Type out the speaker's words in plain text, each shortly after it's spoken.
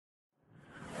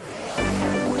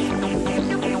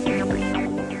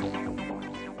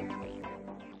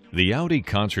The Audi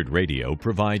concert radio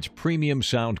provides premium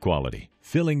sound quality,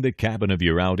 filling the cabin of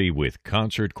your Audi with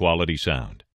concert-quality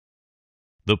sound.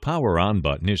 The Power On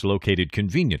button is located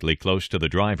conveniently close to the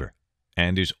driver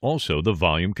and is also the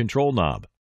volume control knob.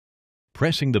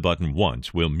 Pressing the button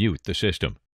once will mute the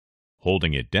system.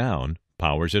 Holding it down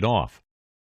powers it off.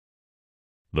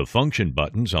 The function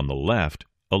buttons on the left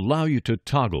allow you to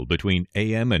toggle between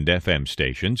AM and FM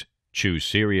stations, choose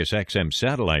Sirius XM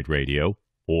satellite radio,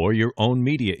 or your own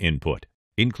media input,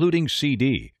 including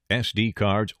CD, SD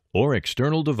cards, or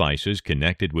external devices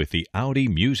connected with the Audi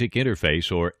Music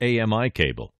Interface or AMI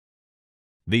cable.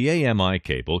 The AMI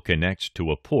cable connects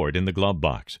to a port in the glove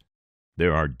box.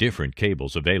 There are different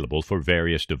cables available for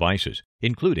various devices,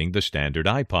 including the standard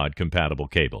iPod-compatible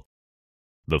cable.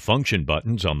 The function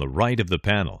buttons on the right of the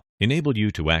panel enable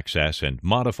you to access and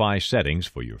modify settings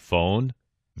for your phone,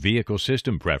 vehicle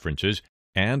system preferences,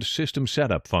 and system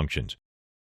setup functions.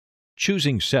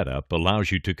 Choosing Setup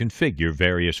allows you to configure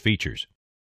various features.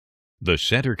 The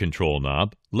center control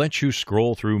knob lets you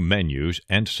scroll through menus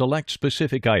and select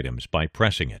specific items by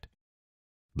pressing it.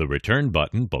 The return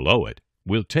button below it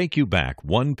will take you back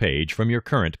one page from your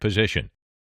current position.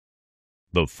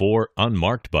 The four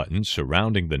unmarked buttons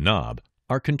surrounding the knob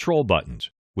are control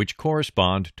buttons, which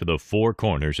correspond to the four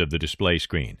corners of the display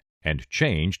screen and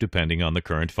change depending on the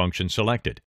current function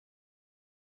selected.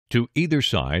 To either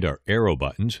side are arrow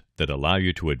buttons that allow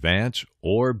you to advance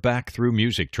or back through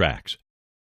music tracks.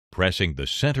 Pressing the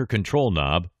center control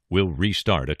knob will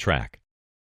restart a track.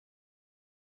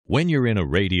 When you're in a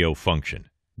radio function,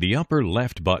 the upper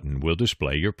left button will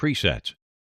display your presets.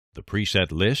 The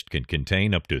preset list can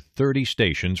contain up to 30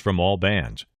 stations from all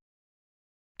bands.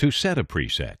 To set a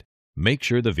preset, make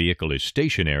sure the vehicle is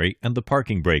stationary and the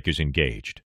parking brake is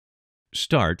engaged.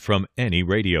 Start from any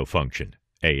radio function,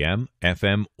 AM,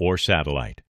 FM, or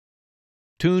satellite.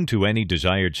 Tune to any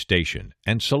desired station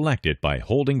and select it by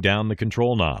holding down the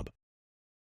control knob.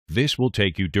 This will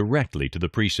take you directly to the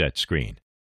preset screen.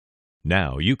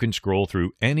 Now you can scroll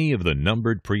through any of the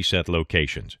numbered preset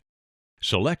locations.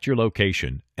 Select your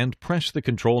location and press the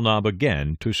control knob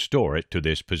again to store it to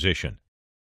this position.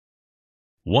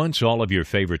 Once all of your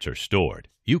favorites are stored,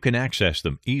 you can access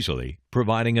them easily,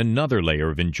 providing another layer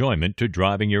of enjoyment to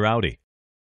driving your Audi.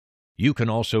 You can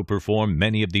also perform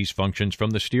many of these functions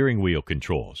from the steering wheel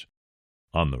controls.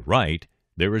 On the right,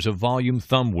 there is a volume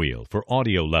thumb wheel for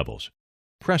audio levels.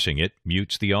 Pressing it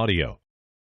mutes the audio.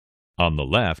 On the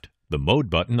left, the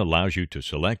mode button allows you to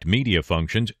select media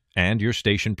functions and your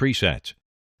station presets.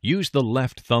 Use the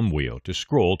left thumb wheel to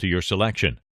scroll to your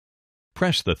selection.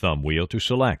 Press the thumb wheel to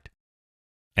select.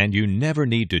 And you never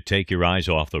need to take your eyes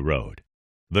off the road.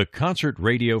 The concert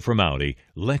radio from Audi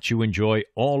lets you enjoy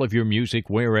all of your music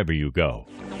wherever you go.